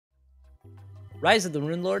Rise of the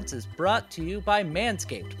Runelords is brought to you by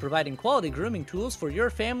Manscaped, providing quality grooming tools for your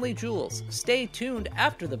family jewels. Stay tuned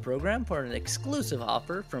after the program for an exclusive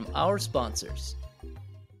offer from our sponsors.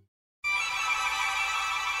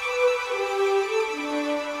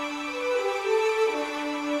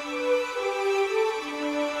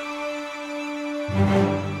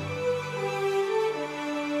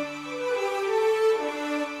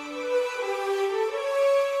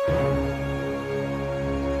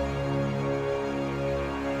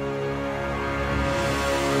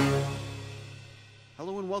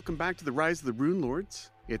 Welcome back to the Rise of the Runelords.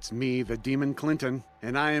 It's me, the Demon Clinton,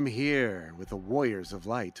 and I am here with the Warriors of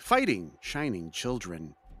Light, fighting shining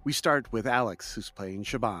children. We start with Alex, who's playing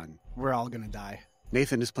Shaban. We're all gonna die.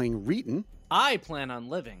 Nathan is playing Reeton. I plan on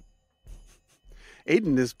living.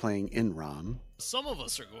 Aiden is playing Inram. Some of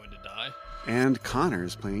us are going to die. And Connor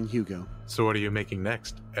is playing Hugo. So what are you making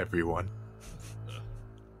next, everyone?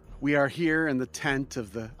 We are here in the tent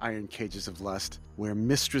of the Iron Cages of Lust, where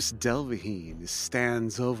Mistress Delvaheen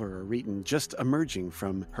stands over Reeton, just emerging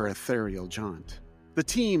from her ethereal jaunt. The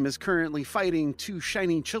team is currently fighting two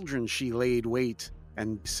shining children she laid wait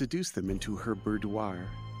and seduced them into her boudoir.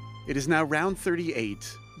 It is now round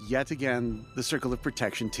 38. Yet again, the circle of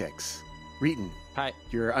protection ticks. Reeton, Hi.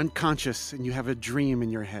 You're unconscious and you have a dream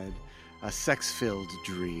in your head, a sex-filled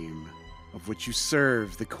dream of which you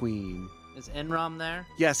serve the queen. Is Enram there?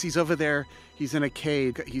 Yes, he's over there. He's in a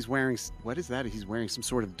cave. He's wearing... What is that? He's wearing some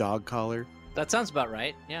sort of dog collar. That sounds about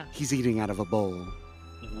right, yeah. He's eating out of a bowl.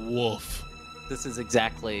 Woof. This is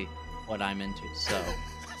exactly what I'm into, so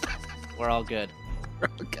we're all good.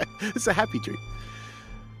 Okay, it's a happy dream.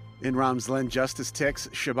 In Ramslen, Justice ticks.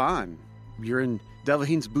 Shaban, you're in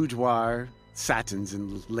Delvaheen's boudoir. Satins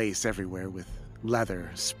and lace everywhere with leather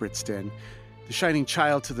spritzed in. The shining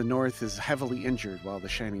child to the north is heavily injured, while the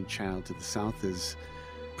shining child to the south is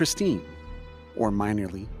pristine or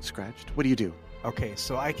minorly scratched. What do you do? Okay,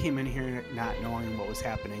 so I came in here not knowing what was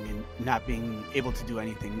happening and not being able to do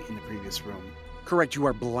anything in the previous room. Correct, you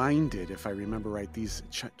are blinded, if I remember right. These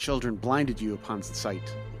children blinded you upon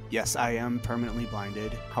sight. Yes, I am permanently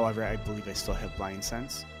blinded. However, I believe I still have blind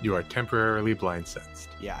sense. You are temporarily blind sensed.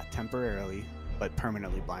 Yeah, temporarily, but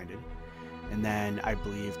permanently blinded. And then I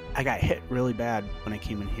believe I got hit really bad when I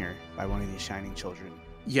came in here by one of these shining children.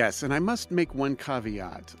 Yes, and I must make one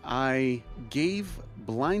caveat. I gave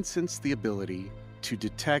Blind Sense the ability to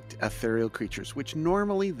detect ethereal creatures, which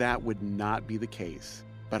normally that would not be the case.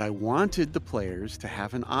 But I wanted the players to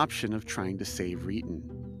have an option of trying to save Reeton.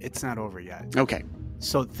 It's not over yet. Okay.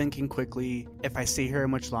 So thinking quickly, if I stay here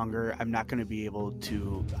much longer, I'm not going to be able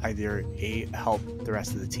to either A, help the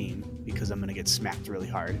rest of the team because I'm going to get smacked really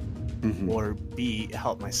hard, or B,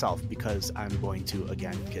 help myself because I'm going to,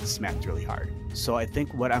 again, get smacked really hard. So I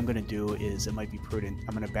think what I'm going to do is, it might be prudent,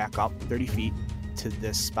 I'm going to back up 30 feet to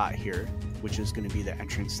this spot here, which is going to be the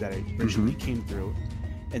entrance that I originally came through.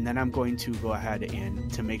 And then I'm going to go ahead and,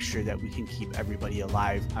 to make sure that we can keep everybody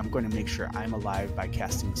alive, I'm going to make sure I'm alive by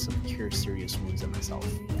casting some Cure Serious Wounds on myself.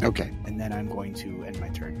 Okay. And then I'm going to end my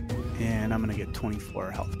turn. And I'm going to get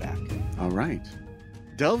 24 health back. All right.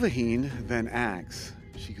 Delvaheen then acts.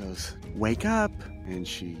 She goes, wake up, and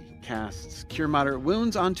she casts Cure Moderate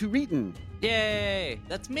Wounds onto Reeton. Yay!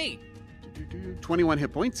 That's me! 21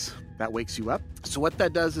 hit points. That wakes you up. So what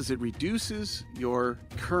that does is it reduces your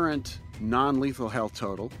current non-lethal health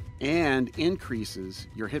total and increases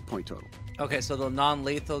your hit point total. Okay, so the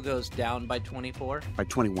non-lethal goes down by 24? By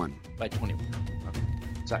 21. By 21. Okay.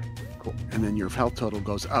 Sorry. Cool. And then your health total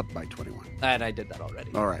goes up by 21. And I did that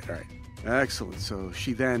already. All right. Excellent. So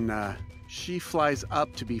she then, she flies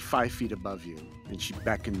up to be 5 feet above you, and she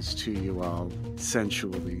beckons to you all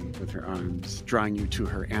sensually with her arms, drawing you to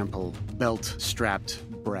her ample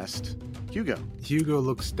belt-strapped breast. Hugo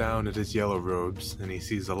looks down at his yellow robes, and he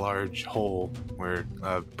sees a large hole where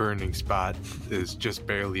a burning spot is just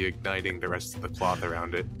barely igniting the rest of the cloth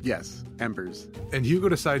around it. Yes, embers. And Hugo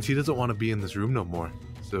decides he doesn't want to be in this room no more.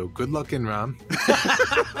 So good luck, Inram.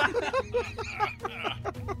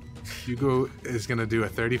 Hugo is going to do a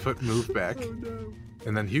 30-foot move back. Oh, no.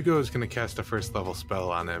 And then Hugo is going to cast a first level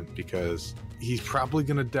spell on him because he's probably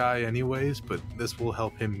going to die anyways, but this will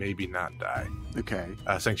help him maybe not die. Okay.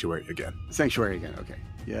 Sanctuary again. Okay.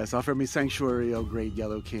 Yes, offer me Sanctuary, O Great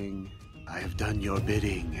Yellow King. I have done your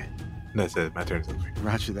bidding. That's it. My turn's over.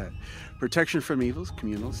 Roger that. Protection from evils,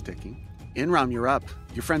 communal sticking. Inram, you're up.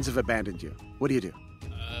 Your friends have abandoned you. What do you do?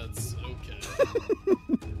 That's okay.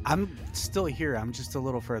 I'm still here. I'm just a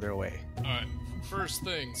little further away. All right. First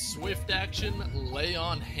thing, swift action, lay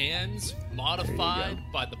on hands, modified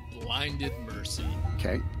by the blinded mercy.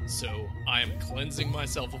 Okay. So I am cleansing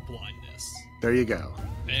myself of blindness. There you go.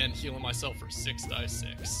 And healing myself for 6 die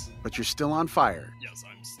 6. But you're still on fire. Yes,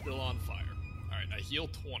 I'm still on fire. Alright, I heal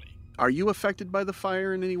 20. Are you affected by the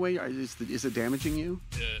fire in any way? Is it damaging you?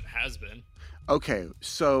 It has been. Okay,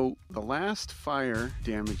 so the last fire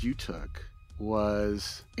damage you took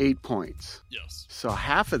was 8 points. Yes. So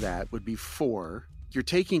half of that would be 4. You're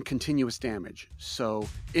taking continuous damage. So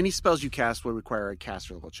any spells you cast will require a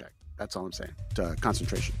caster level check. That's all I'm saying.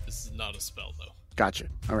 Concentration. This is not a spell, though. Gotcha.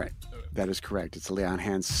 All right. Okay. That is correct. It's Lay on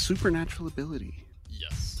Hands' supernatural ability.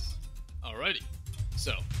 Yes. Alrighty.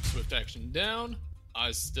 So, swift action down.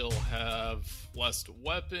 I still have blessed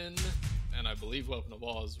weapon, and I believe weapon of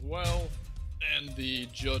awe as well, and the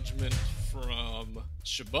judgment from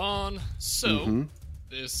Shaban. So,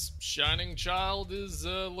 this shining child is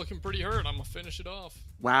looking pretty hurt. I'm gonna finish it off.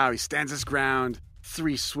 Wow, he stands his ground.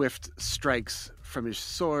 3 swift strikes from his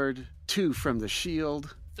sword, 2 from the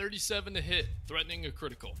shield. 37 to hit, threatening a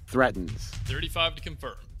critical. Threatens. 35 to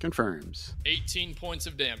confirm. Confirms. 18 points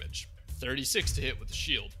of damage. 36 to hit with the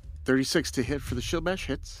shield. 36 to hit for the shield bash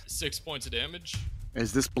hits. 6 points of damage.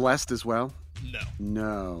 Is this blessed as well? No.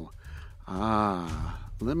 No.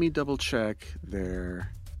 Let me double check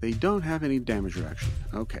there. They don't have any damage reduction.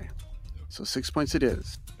 Okay. So 6 points it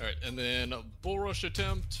is. Alright, and then a bull rush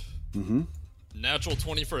attempt. Mm-hmm. Natural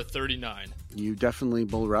 20 for a 39. You definitely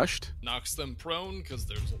bull rushed. Knocks them prone because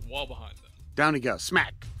there's a wall behind them. Down he goes.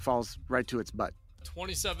 Smack. Falls right to its butt.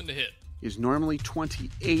 27 to hit. Is normally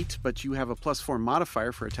 28, but you have a +4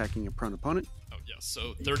 modifier for attacking a prone opponent. Oh, yes,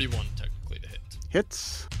 so 31 technically to hit.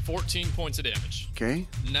 Hits. 14 points of damage. Okay.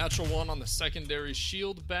 Natural 1 on the secondary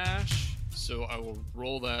shield bash, so I will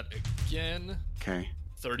roll that again. Okay.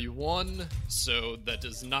 31, so that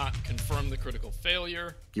does not confirm the critical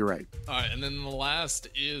failure. You're right. Alright, and then the last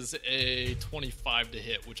is a 25 to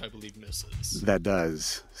hit, which I believe misses. That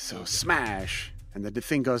does. So smash, and the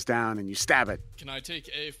thing goes down, and you stab it. Can I take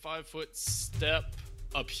a 5-foot step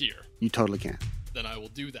up here? You totally can. Then I will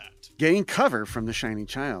do that. Gain cover from the Shining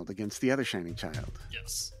Child against the other Shining Child.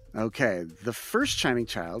 Yes. Okay, the first Shining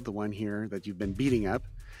Child, the one here that you've been beating up,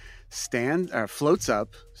 floats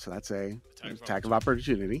up, so that's a attack of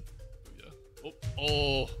opportunity. Yeah.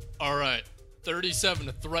 Oh, all right. 37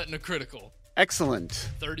 to threaten a critical. Excellent.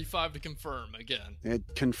 35 to confirm again. It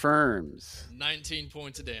confirms. 19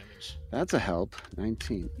 points of damage. That's a help.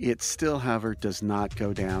 19. It still, however, does not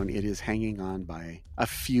go down. It is hanging on by a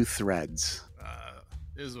few threads.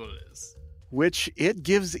 Is what it is. Which it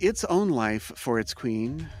gives its own life for its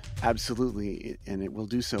queen. Absolutely. And it will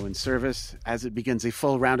do so in service as it begins a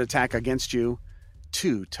full round attack against you.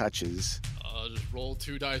 2 touches. Just roll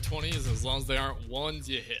 2 die 20s. As long as they aren't ones,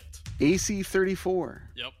 you hit. AC 34.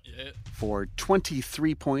 Yep, you hit. For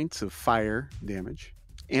 23 points of fire damage.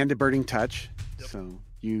 And a burning touch. Yep. So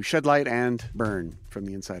you shed light and burn from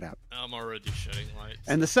the inside out. I'm already shedding light.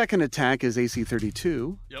 And the second attack is AC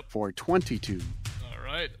 32. Yep. For 22.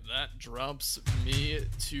 Alright, that drops me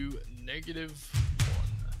to -1.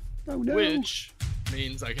 Oh no. Which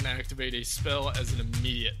means I can activate a spell as an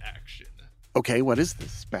immediate action. Okay, what is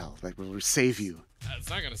this spell that will save you? It's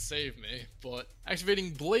not going to save me, but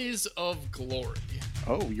activating Blaze of Glory.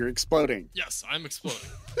 Oh, you're exploding. Yes, I'm exploding.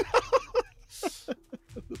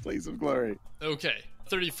 The Blaze of Glory. Okay,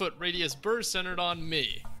 30-foot radius burst centered on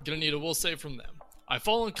me. Gonna need a will save from them. I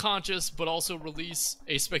fall unconscious, but also release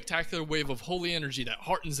a spectacular wave of holy energy that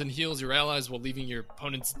heartens and heals your allies while leaving your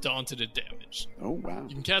opponents daunted and damaged. Oh, wow.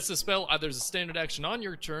 You can cast this spell either as a standard action on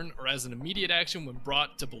your turn or as an immediate action when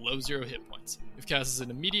brought to below 0 hit points. If cast as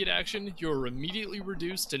an immediate action, you are immediately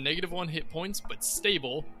reduced to -1 hit points, but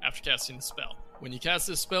stable after casting the spell. When you cast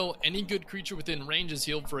this spell, any good creature within range is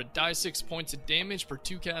healed for a die 6 points of damage per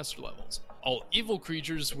 2 caster levels. All evil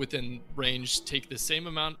creatures within range take the same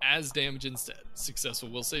amount as damage instead. Successful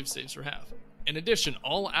will save saves for half. In addition,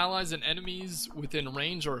 all allies and enemies within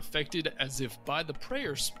range are affected as if by the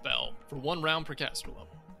prayer spell for 1 round per caster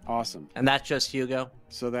level. Awesome. And that's just Hugo?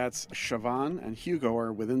 So that's Siobhan and Hugo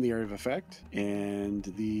are within the area of effect, and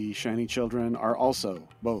the Shining Children are also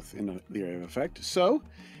both in the area of effect. So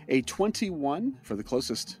a 21 for the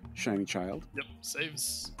closest Shining Child. Yep,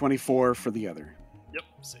 saves. 24 for the other. Yep,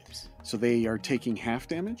 saves. So they are taking half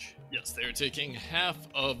damage? Yes, they're taking half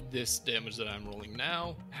of this damage that I'm rolling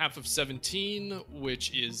now. Half of 17,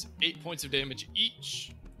 which is 8 points of damage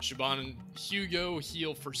each. Shaban and Hugo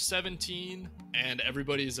heal for 17, and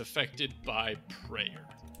everybody is affected by prayer.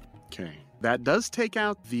 Okay. That does take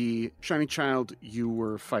out the Shining Child you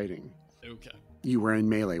were fighting. Okay. You were in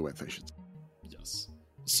melee with, I should say. Yes.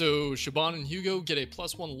 So Shaban and Hugo get a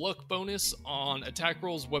 +1 luck bonus on attack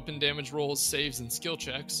rolls, weapon damage rolls, saves, and skill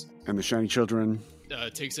checks. And the shiny children?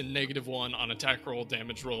 Takes a -1 on attack roll,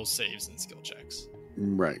 damage rolls, saves, and skill checks.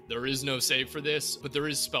 Right. There is no save for this, but there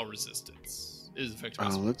is spell resistance. It is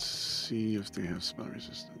effective. Let's see if they have spell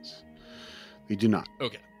resistance. They do not.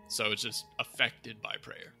 Okay, so it's just affected by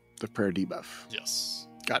prayer. The prayer debuff. Yes.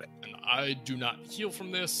 Got it. And I do not heal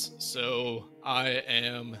from this, so I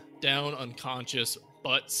am down, unconscious,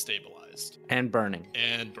 but stabilized. And burning.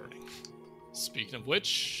 And burning. Speaking of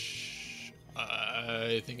which,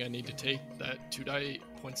 I think I need to take that 2 die 8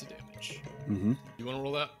 points of damage. Mm-hmm. You want to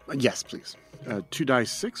roll that? Yes, please. 2 die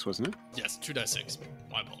 6, wasn't it? Yes, 2 die 6.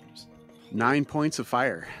 My apologies. 9 points of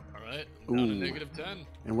fire. All right, down to Ooh. -10.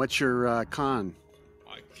 And what's your con?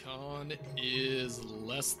 My con is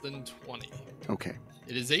less than 20. Okay.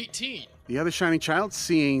 It is 18. The other shining child,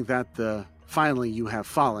 seeing that finally you have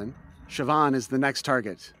fallen, Siobhan is the next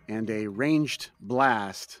target, and a ranged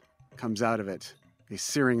blast comes out of it. A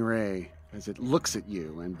searing ray as it looks at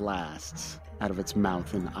you and blasts out of its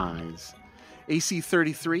mouth and eyes. AC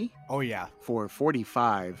 33 Oh, yeah. for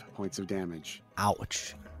 45 points of damage.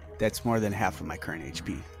 Ouch. That's more than half of my current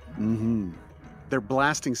HP. Mm-hmm. They're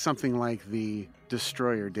blasting something like the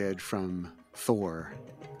Destroyer did from Thor.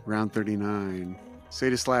 Round 39.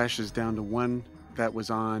 Zeta Slash is down to 1. That was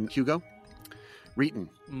on Hugo. Reeton.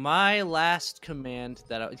 My last command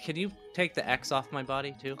can you take the X off my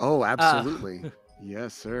body too? Oh, absolutely.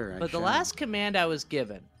 Yes, sir. But the last command I was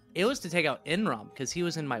given, it was to take out Inram because he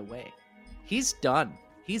was in my way. He's done.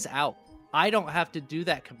 He's out. I don't have to do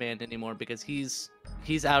that command anymore because he's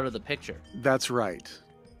out of the picture. That's right.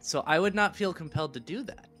 So I would not feel compelled to do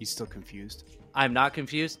that. He's still confused. I'm not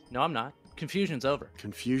confused. No, I'm not. Confusion's over.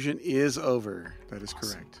 Confusion is over. That is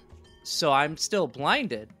correct. So I'm still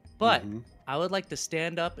blinded, but Mhm. I would like to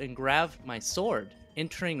stand up and grab my sword,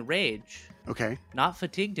 entering rage, Okay. not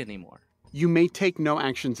fatigued anymore. You may take no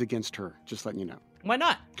actions against her, just letting you know. Why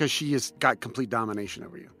not? Because she has got complete domination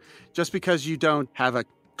over you. Just because you don't have a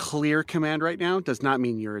clear command right now does not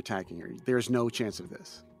mean you're attacking her. There's no chance of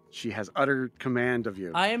this. She has utter command of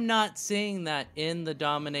you. I am not seeing that in the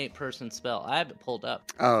dominate person spell. I have it pulled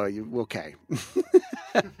up. Oh, okay.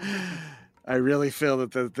 I really feel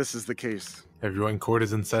that this is the case. Everyone, court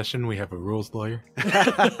is in session. We have a rules lawyer.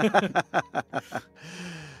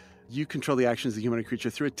 You control the actions of the human creature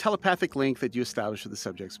through a telepathic link that you establish with the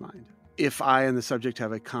subject's mind. If I and the subject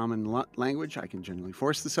have a common language, I can generally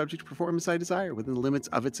force the subject to perform as I desire within the limits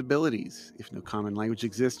of its abilities. If no common language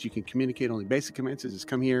exists, you can communicate only basic commands, such as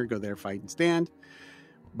come here, go there, fight, and stand.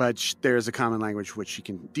 But there is a common language which she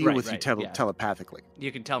can deal with you telepathically.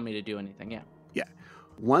 You can tell me to do anything, yeah. Yeah.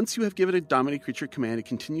 Once you have given a dominate creature command, it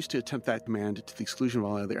continues to attempt that command to the exclusion of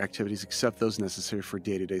all other activities except those necessary for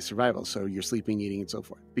day-to-day survival, so you're sleeping, eating, and so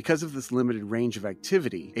forth. Because of this limited range of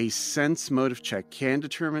activity, a sense motive check can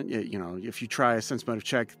determine, if you try a sense motive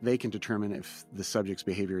check, they can determine if the subject's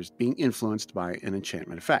behavior is being influenced by an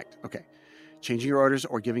enchantment effect. Okay. Changing your orders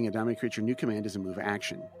or giving a dominate creature a new command is a move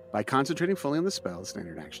action. By concentrating fully on the spell,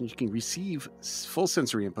 standard action, you can receive full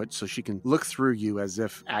sensory input so she can look through you as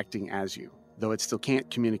if acting as you, though it still can't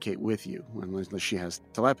communicate with you unless she has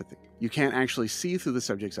telepathy. You can't actually see through the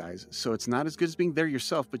subject's eyes, so it's not as good as being there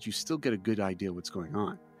yourself, but you still get a good idea what's going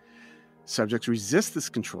on. Subjects resist this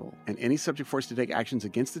control, and any subject forced to take actions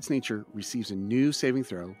against its nature receives a new saving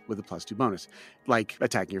throw with a +2 bonus, like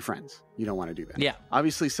attacking your friends. You don't want to do that. Yeah.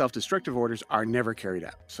 Obviously, self-destructive orders are never carried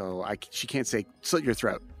out, so she can't say, slit your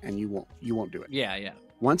throat, and you won't do it. Yeah.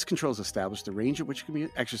 Once control is established, the range at which it can be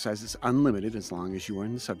exercised is unlimited as long as you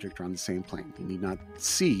and the subject are on the same plane. You need not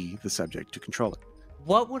see the subject to control it.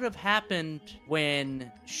 What would have happened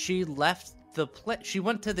when she left the she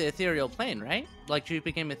went to the ethereal plane, right? Like she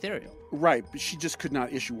became ethereal. Right, but she just could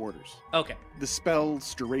not issue orders. Okay. The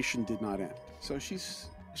spell's duration did not end. So she's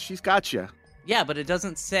got you. Yeah, but it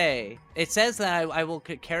doesn't say. It says that I will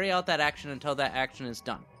carry out that action until that action is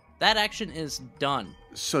done. That action is done.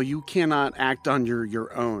 So you cannot act on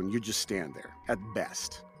your own. You just stand there, at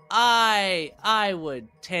best. I would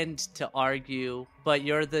tend to argue, but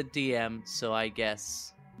you're the DM, so I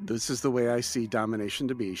guess. This is the way I see domination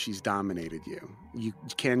to be. She's dominated you. You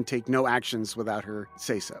can take no actions without her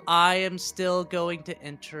say so. I am still going to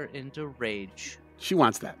enter into rage. She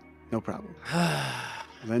wants that. No problem.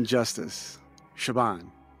 Then Justice.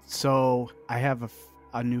 Shaban. So I have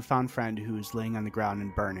a newfound friend who's laying on the ground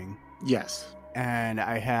and burning. Yes. And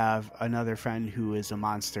I have another friend who is a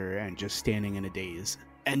monster and just standing in a daze.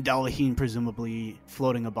 And Delaheen presumably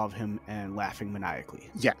floating above him and laughing maniacally.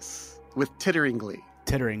 Yes. With tittering glee.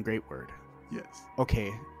 Tittering, great word. Yes.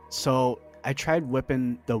 Okay, so I tried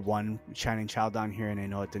whipping the one Shining Child down here, and I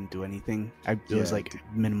know it didn't do anything. It was like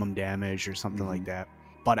minimum damage or something like that.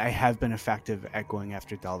 But I have been effective at going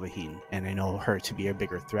after Delvaheen, and I know her to be a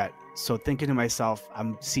bigger threat. So thinking to myself,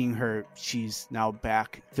 I'm seeing her, she's now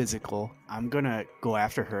back physical. I'm going to go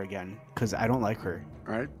after her again, because I don't like her.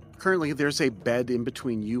 All right. Currently, there's a bed in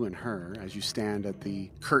between you and her as you stand at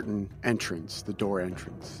the curtain entrance, the door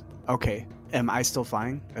entrance. Okay. Am I still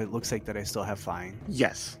flying? It looks like that I still have flying.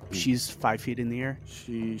 Yes. She's 5 feet in the air?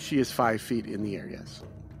 She is 5 feet in the air, yes.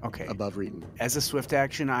 Okay. Above Reeton. As a swift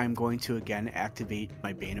action, I'm going to again activate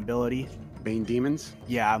my Bane ability. Bane Demons?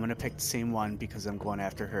 Yeah, I'm going to pick the same one because I'm going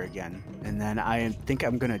after her again. And then I think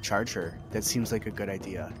I'm going to charge her. That seems like a good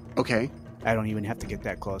idea. Okay. I don't even have to get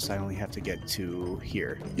that close. I only have to get to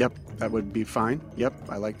here. Yep, that would be fine. Yep,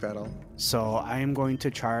 I like that all. So I am going to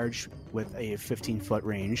charge with a 15-foot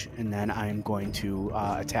range, and then I'm going to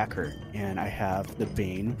attack her. And I have the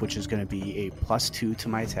Bane, which is going to be a +2 to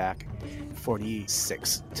my attack,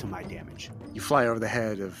 46 to my damage. You fly over the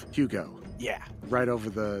head of Hugo. Yeah. Right over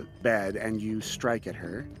the bed, and you strike at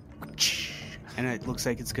her. And it looks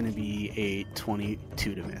like it's going to be a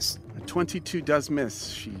 22 to miss. A 22 does miss.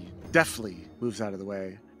 She deftly moves out of the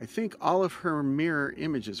way. I think all of her mirror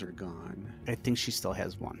images are gone. I think she still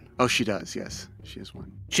has one. Oh, she does, yes. She has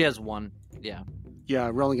one. She has one. Yeah. Yeah,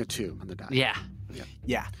 rolling a 2 on the die. Yeah.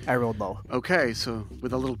 Yeah, I rolled low. Okay, so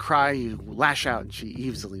with a little cry, you lash out and she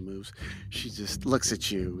easily moves. She just looks at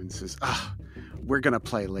you and says, we're going to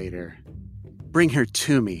play later. Bring her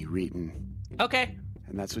to me, Reeton. Okay.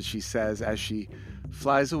 And that's what she says as she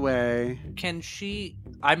flies away. Can she...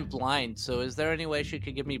 I'm blind, so is there any way she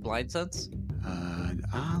could give me blind sense?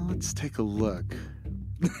 Let's take a look.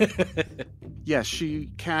 Yes,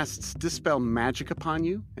 she casts Dispel Magic upon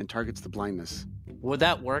you and targets the blindness. Would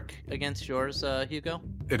that work against yours, Hugo?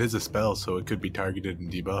 It is a spell, so it could be targeted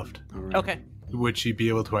and debuffed. All right. Okay. Would she be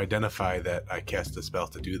able to identify that I cast a spell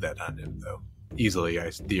to do that on him, though? Easily,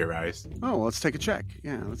 I theorize. Oh, well, let's take a check.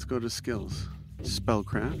 Yeah, let's go to skills.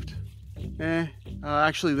 Spellcraft.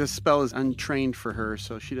 Actually, this spell is untrained for her,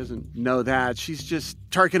 so she doesn't know that. She's just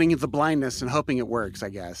targeting the blindness and hoping it works, I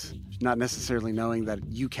guess. Not necessarily knowing that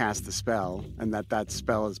you cast the spell and that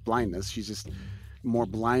spell is blindness. She's just more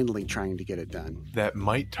blindly trying to get it done. That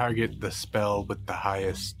might target the spell with the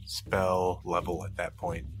highest spell level at that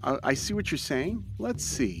point. I see what you're saying. Let's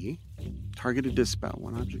see. Targeted dispel.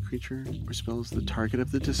 One object, creature, or spell is the target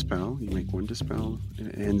of the dispel. You make one dispel, and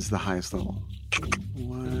it ends the highest level.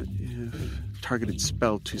 What if targeted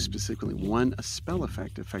spell to specifically a spell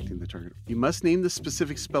effect affecting the target? You must name the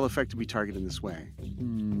specific spell effect to be targeted in this way.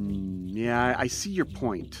 Yeah, I see your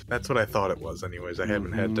point. That's what I thought it was, anyways. I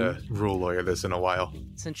haven't had to rule lawyer this in a while.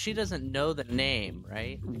 Since she doesn't know the name,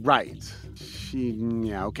 right? Right.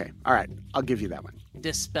 Yeah, okay. All right, I'll give you that one.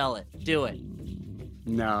 Dispel it. Do it.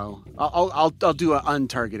 No, I'll do an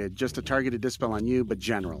untargeted, just a targeted dispel on you, but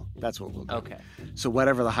general. That's what we'll do. Okay. So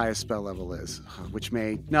whatever the highest spell level is, which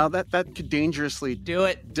may that could dangerously do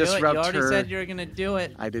it. disrupt You already her. said you were gonna do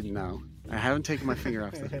it. I didn't know. I haven't taken my finger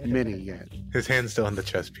off the mini yet. His hand's still on the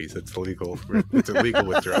chess piece. It's illegal. It's a legal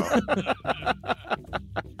withdrawal.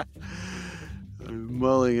 I'm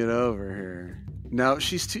mulling it over here. No,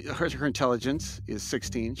 her intelligence is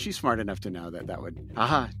 16. She's smart enough to know that would,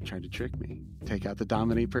 tried to trick me. Take out the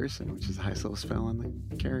dominate person, which is the highest level spell on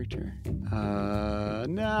the character.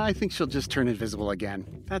 No, I think she'll just turn invisible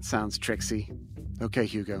again. That sounds tricksy. Okay,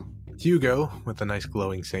 Hugo. Hugo, with a nice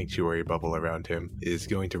glowing sanctuary bubble around him, is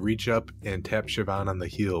going to reach up and tap Siobhan on the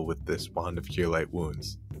heel with this Wand of Cure Light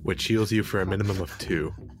Wounds, which heals you for a minimum of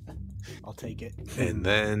 2. I'll take it. And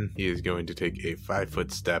then he is going to take a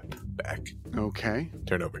 5-foot step back. Okay.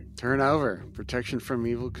 Turn over. Turn over. Protection from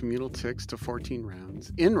evil communal ticks to 14 rounds.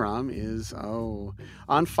 Inram is,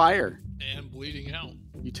 on fire. And bleeding out.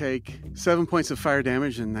 You take 7 points of fire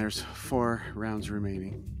damage, and there's 4 rounds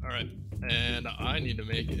remaining. All right. And I need to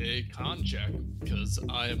make a con check, because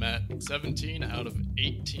I am at 17 out of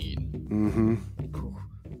 18. Mm-hmm.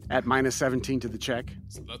 At minus 17 to the check.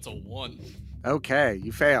 So that's a 1. Okay,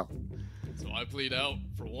 you fail. So I bleed out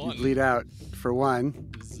for 1. You bleed out for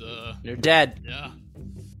 1. You're dead. Yeah.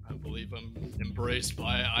 I believe I'm embraced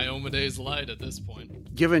by Iomede's light at this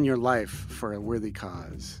point. Given your life for a worthy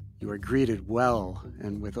cause, you are greeted well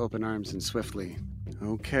and with open arms and swiftly.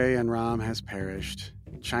 Okay, Enram has perished.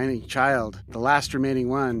 Shining Child, the last remaining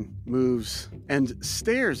one, moves and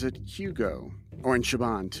stares at Hugo, or in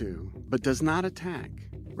Siobhan too, but does not attack.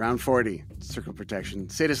 Round 40, circle protection.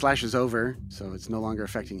 Sadist Lash is over, so it's no longer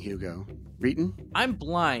affecting Hugo. Reeton? I'm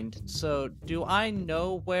blind, so do I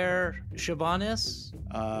know where Siobhan is?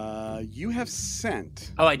 You have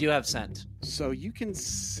scent. Oh, I do have scent. So you can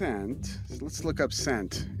scent. Let's look up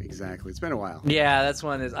scent exactly. It's been a while. Yeah, that's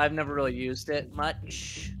one. I've never really used it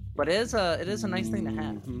much, but it is a nice thing to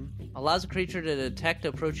have. Mhm. Allows a creature to detect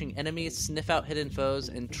approaching enemies, sniff out hidden foes,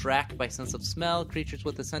 and track by sense of smell. Creatures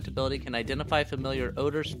with the scent ability can identify familiar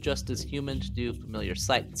odors just as humans do familiar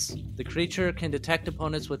sights. The creature can detect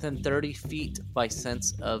opponents within 30 feet by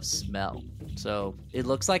sense of smell. So it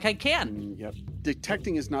looks like I can. Yep.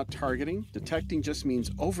 Detecting is not targeting. Detecting just means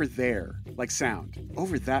over there, like sound.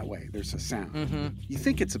 Over that way, there's a sound. Mm-hmm. You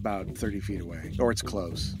think it's about 30 feet away, or it's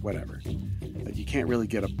close, whatever. But you can't really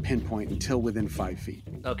get a pinpoint until within 5 feet.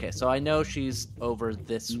 Okay, so I know she's over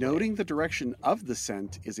this way. Noting the direction of the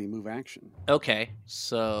scent is a move action. Okay,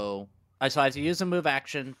 so I have to use a move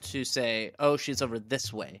action to say, oh, she's over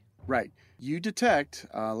this way. Right. You detect,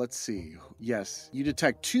 let's see. Yes, you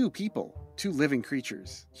detect two people, two living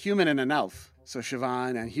creatures, human and an elf. So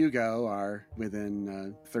Siobhan and Hugo are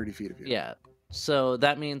within 30 feet of you. Yeah. So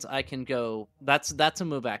that means I can go. That's a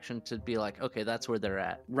move action to be like, okay, that's where they're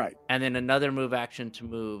at. Right. And then another move action to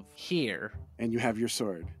move here. And you have your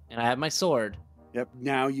sword. And I have my sword. Yep.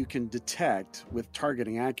 Now you can detect with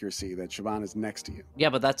targeting accuracy that Siobhan is next to you. Yeah,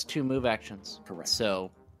 but that's 2 move actions. Correct.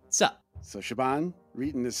 So, what's up? So Siobhan,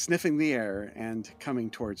 Reeton is sniffing the air and coming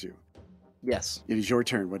towards you. Yes. It is your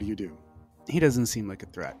turn. What do you do? He doesn't seem like a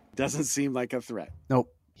threat. Doesn't seem like a threat.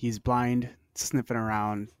 Nope. He's blind, sniffing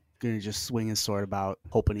around, gonna just swing his sword about,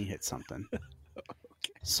 hoping he hits something.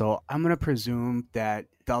 So I'm gonna presume that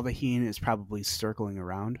Delvaheen is probably circling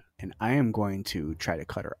around, and I am going to try to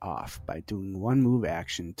cut her off by doing one move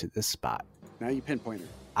action to this spot. Now you pinpoint her.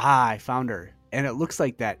 I found her. And it looks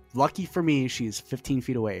like that. Lucky for me, she's 15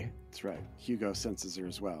 feet away, That's right. Hugo senses her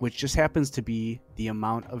as well. which just happens to be the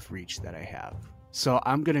amount of reach that I have. So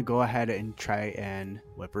I'm going to go ahead and try and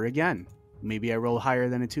whip her again. Maybe I roll higher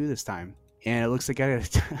than a 2 this time. And it looks like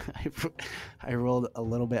I rolled a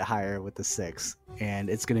little bit higher with the 6. And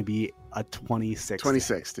it's going to be a 26.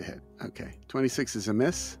 26 to hit. Okay. 26 is a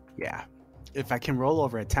miss. Yeah. If I can roll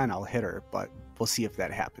over a 10, I'll hit her. But we'll see if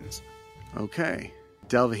that happens. Okay.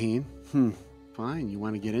 Delvaheen. Fine. You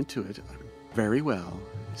want to get into it. Very well.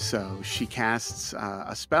 So she casts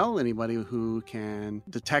a spell. Anybody who can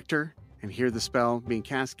detect her and hear the spell being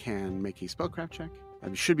cast can make a spellcraft check.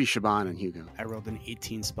 It should be Siobhan and Hugo. I rolled an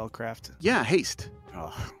 18 spellcraft. Yeah, haste.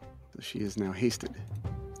 Oh, So she is now hasted.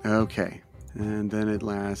 Okay. And then it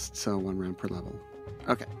lasts 1 round per level.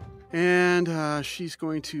 Okay. And she's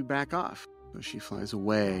going to back off. So she flies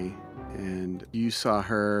away. And you saw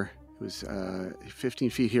her. It was 15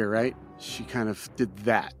 feet here, right? She kind of did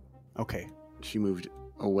that. okay. She moved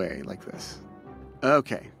away like this.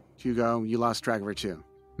 Okay. Hugo, you lost track of her too.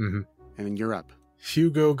 Mm-hmm. And then you're up.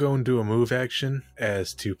 Hugo going to do a move action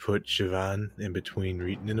as to put Siobhan in between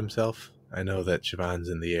Reeton and himself. I know that Siobhan's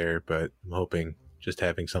in the air, but I'm hoping just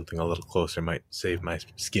having something a little closer might save my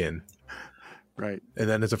skin. Right. And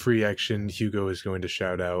then as a free action, Hugo is going to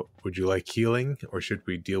shout out, would you like healing, or should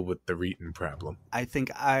we deal with the Reeton problem? I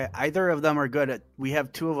think either of them are good. We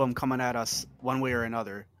have 2 of them coming at us one way or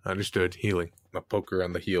another. Understood. Healing. I'll poke her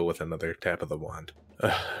on the heel with another tap of the wand.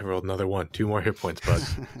 I rolled another 1. 2 more hit points, bud.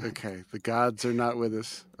 Okay. The gods are not with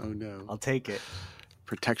us. Oh no. I'll take it.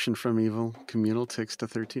 Protection from evil. Communal ticks to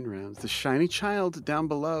 13 rounds. The shiny child down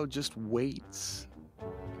below just waits.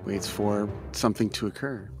 Waits for something to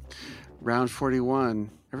occur. Round 41.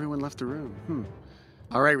 Everyone left the room.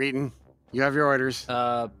 All right, Reeton. You have your orders.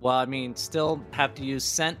 Well, I mean, still have to use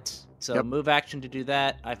scent. So Yep. move action to do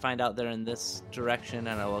that. I find out they're in this direction,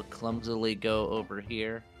 and I will clumsily go over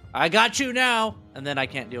here. I got you now! And then I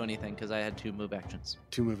can't do anything because I had 2 move actions.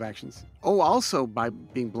 2 move actions. Oh, also, by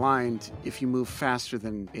being blind, if you move faster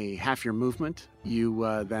than a half your movement, you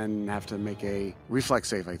then have to make a reflex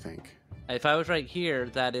save, I think. If I was right here,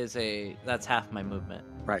 that's half my movement.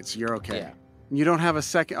 Right, so you're okay. Yeah. You don't have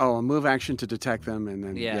a move action to detect them, and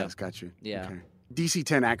then, Yeah. yes, got you. Yeah. Okay. DC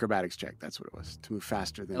 10 acrobatics check, that's what it was, to move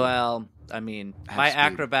faster than... Well, I mean, Half my speed.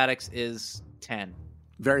 acrobatics is 10.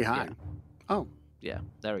 Very high. Yeah. Oh, Yeah,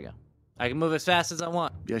 there we go. I can move as fast as I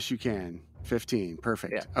want. yes, you can. 15,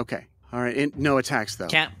 perfect. Yeah. Okay. All right, no attacks, though.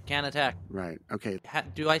 Can't attack. Right, okay.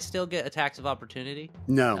 Do I still get attacks of opportunity?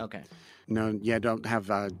 No, Okay. no, yeah, don't have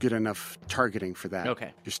good enough targeting for that.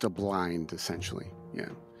 Okay. You're still blind, essentially. Yeah.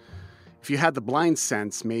 If you had the blind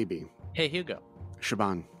sense, maybe. Hey, Hugo.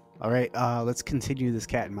 Siobhan. All right, let's continue this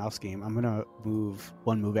cat and mouse game. I'm going to move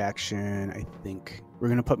one move action. I think we're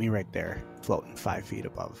going to put me right there, floating 5 feet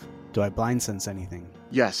above. Do I blind sense anything?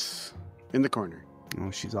 Yes, in the corner.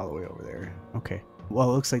 Oh, she's all the way over there. Okay. Well,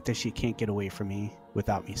 it looks like that she can't get away from me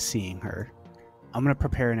without me seeing her. I'm going to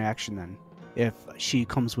prepare an action then. If she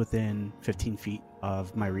comes within 15 feet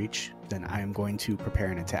of my reach, then I am going to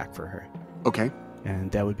prepare an attack for her. Okay.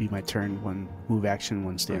 And that would be my turn, 1 move action,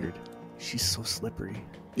 1 standard. She's so slippery.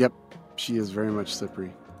 Yep, she is very much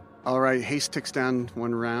slippery. All right, haste ticks down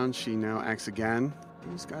 1 round. She now acts again.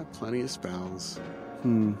 She's got plenty of spells.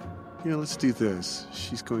 Yeah, let's do this.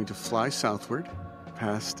 She's going to fly southward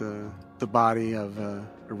past the body of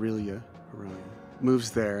Aurelia.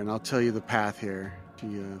 Moves there, and I'll tell you the path here.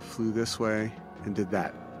 She flew this way and did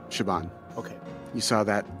that. Shaban. Okay. You saw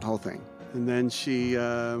that whole thing. And then she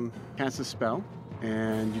casts a spell,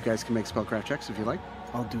 and you guys can make spellcraft checks if you like.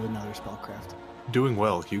 I'll do another spellcraft. Doing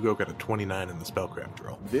well. Hugo got a 29 in the spellcraft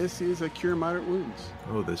roll. This is a Cure Moderate Wounds.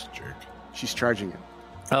 Oh, this jerk. She's charging it.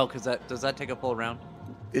 Oh, does that take a full round?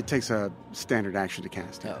 It takes a standard action to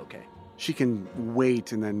cast. Oh, okay. She can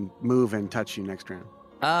wait and then move and touch you next round.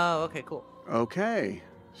 Oh, okay, cool. Okay,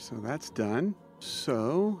 so that's done.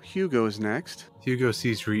 So, Hugo is next. Hugo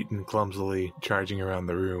sees Reeton clumsily charging around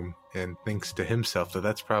the room and thinks to himself that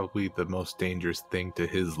that's probably the most dangerous thing to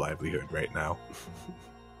his livelihood right now.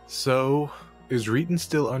 So, is Reeton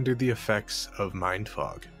still under the effects of Mind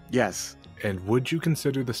Fog? Yes. And would you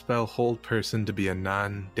consider the spell Hold Person to be a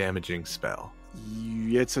non-damaging spell?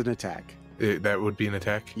 It's an attack. That would be an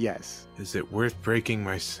attack? Yes. Is it worth breaking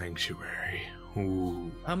my sanctuary? Ooh.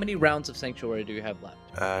 How many rounds of Sanctuary do you have left?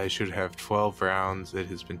 I should have 12 rounds. It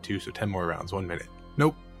has been 2, so 10 more rounds. 1 minute.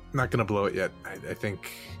 Nope. Not gonna blow it yet. I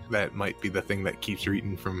think that might be the thing that keeps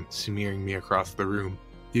Reeton from smearing me across the room.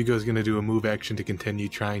 Hugo's gonna do a move action to continue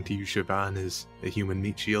trying to use Shaban as a human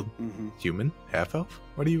meat shield. Mm-hmm. Human? Half-elf?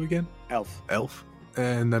 What are you again? Elf. Elf.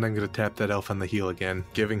 And then I'm gonna tap that elf on the heel again,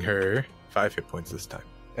 giving her 5 hit points this time.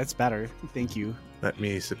 That's better. Thank you. Let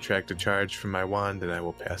me subtract a charge from my wand and I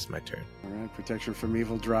will pass my turn. All right, protection from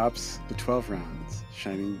evil drops to 12 rounds.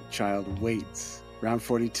 Shining Child waits. Round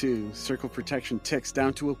 42, circle protection ticks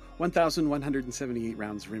down to 1,178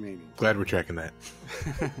 rounds remaining. Glad we're tracking that.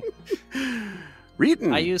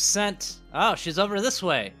 Reeton. I use scent. Oh, she's over this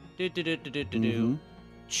way. Do. Mhm.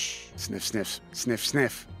 Sniff, sniff, sniff,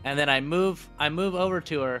 sniff. And then I move over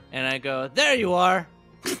to her and I go, "There you are."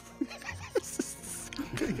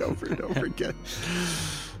 Going over and over again.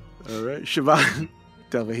 All right, Shaban.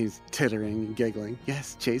 Delvahin's tittering and giggling.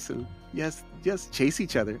 Yes, chase him. Yes, chase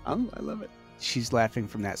each other. I love it. She's laughing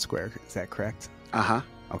from that square. Is that correct? Uh-huh.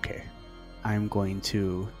 Okay. I'm going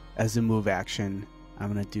to, as a move action,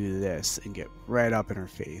 I'm going to do this and get right up in her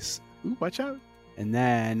face. Ooh, watch out. And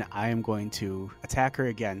then I am going to attack her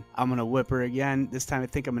again. I'm going to whip her again. This time I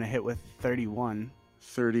think I'm going to hit with 31.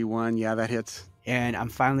 31, yeah, that hits. And I'm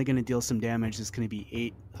finally going to deal some damage. It's going to be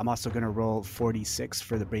 8. I'm also going to roll 46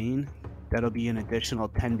 for the Bane. That'll be an additional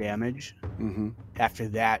 10 damage. Mm-hmm. After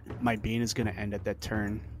that, my Bane is going to end at that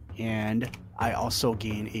turn. And I also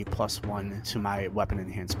gain a +1 to my weapon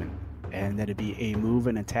enhancement. And that'd be a move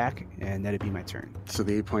and attack, and that'd be my turn. So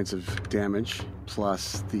the 8 points of damage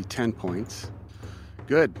plus the 10 points.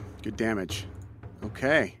 Good damage.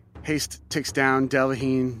 Okay. Haste ticks down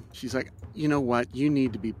Delvahin. She's like, you know what? You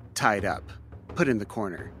need to be tied up. Put in the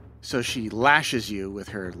corner. So she lashes you with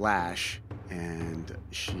her lash, and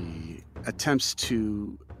she attempts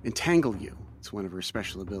to entangle you. It's one of her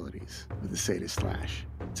special abilities with the Sadist Lash.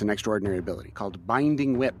 It's an extraordinary ability called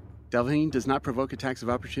Binding Whip. Delvahin does not provoke attacks of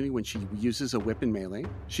opportunity when she uses a whip in melee.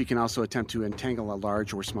 She can also attempt to entangle a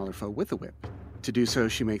large or smaller foe with a whip. To do so,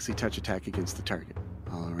 she makes a touch attack against the target.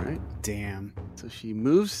 All right. Damn. So she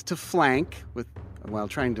moves to flank while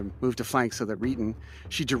trying to move to flank so that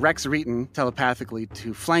she directs Reeton telepathically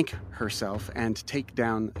to flank herself and take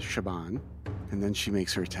down Shaban. And then she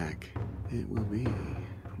makes her attack. It will be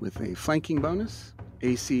with a flanking bonus,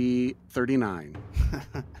 AC 39.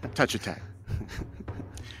 Touch attack.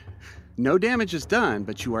 No damage is done,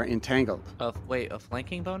 but you are entangled. A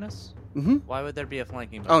flanking bonus? Mm-hmm. Why would there be a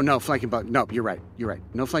flanking bonus? Oh, no, flanking bonus. No, you're right.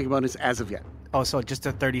 No flanking bonus as of yet. Oh, so just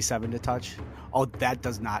a 37 to touch? Oh, that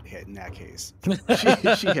does not hit in that case.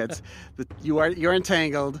 She hits. You're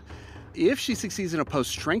entangled. If she succeeds in a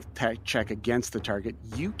post-strength check against the target,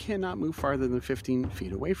 you cannot move farther than 15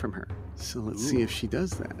 feet away from her. So let's see if she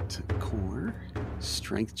does that. Core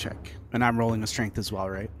strength check. And I'm rolling a strength as well,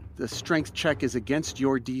 right? The strength check is against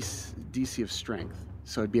your DC of strength,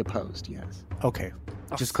 so it'd be opposed, yes. Okay,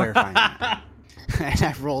 just clarifying that. And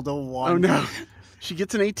I rolled a 1. Oh, no. She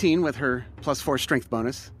gets an 18 with her +4 strength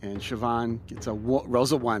bonus, and Shaban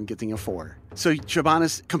rolls a 1, getting a 4. So Shaban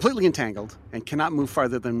is completely entangled and cannot move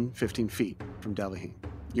farther than 15 feet from Delvahin.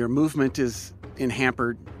 Your movement is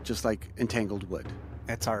hampered just like entangled would.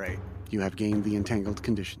 That's all right. You have gained the entangled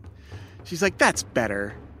condition. She's like, that's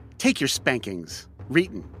better. Take your spankings.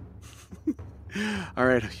 Reeton. All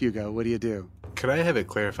right, Hugo, what do you do? Could I have it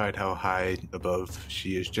clarified how high above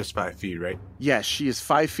she is? Just 5 feet, right? Yes, she is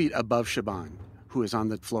 5 feet above Shaban, who is on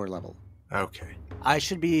the floor level. Okay. I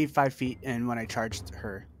should be 5 feet in when I charged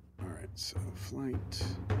her. All right, so flight.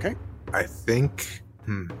 Okay. I think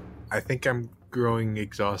I'm growing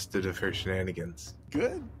exhausted of her shenanigans.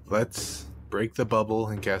 Good. Let's break the bubble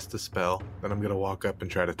and cast a spell. Then I'm going to walk up and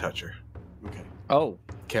try to touch her. Okay. Oh.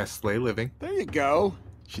 Cast Slay Living. There you go.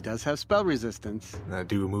 She does have spell resistance. And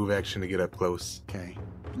do a move action to get up close. Okay.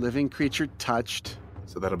 Living creature touched.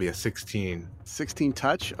 So that'll be a 16. 16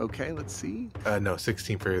 touch. Okay, let's see. No,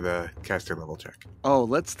 16 for the caster level check. Oh,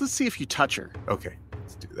 let's see if you touch her. Okay,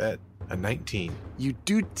 let's do that. A 19. You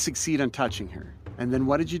do succeed on touching her. And then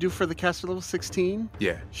what did you do for the caster level 16?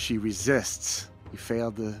 Yeah, She resists. You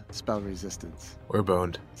failed the spell resistance. we're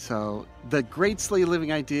boned. So the Great Slay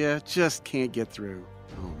Living idea just can't get through.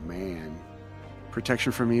 Oh, man.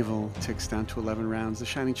 Protection from evil ticks down to 11 rounds. The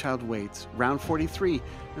Shining Child waits. Round 43.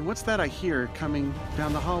 And what's that I hear coming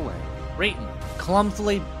down the hallway? Reeton,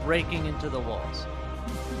 clumsily breaking into the walls.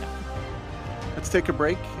 Let's take a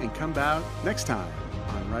break and come back next time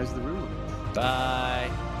on Rise of the Rune Lords.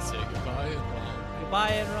 Bye. Say goodbye, Enrom.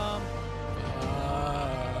 Goodbye, Enrom. Bye.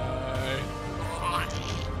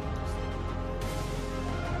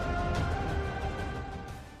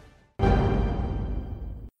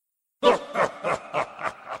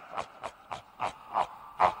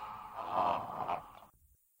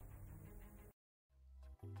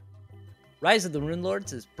 Rise of the Rune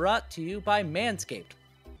Lords is brought to you by Manscaped.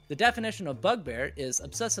 The definition of bugbear is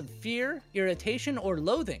obsessive fear, irritation, or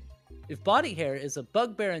loathing. If body hair is a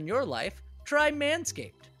bugbear in your life, try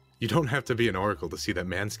Manscaped. You don't have to be an oracle to see that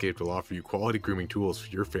Manscaped will offer you quality grooming tools for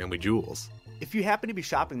your family jewels. If you happen to be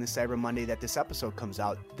shopping this Cyber Monday that this episode comes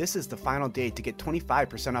out, this is the final day to get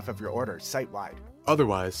 25% off of your order site-wide.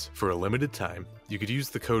 Otherwise, for a limited time, you could use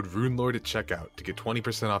the code RUNELORD at checkout to get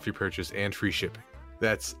 20% off your purchase and free shipping.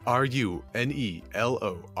 That's RUNELORD.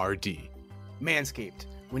 Manscaped.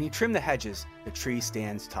 When you trim the hedges, the tree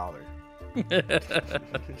stands taller.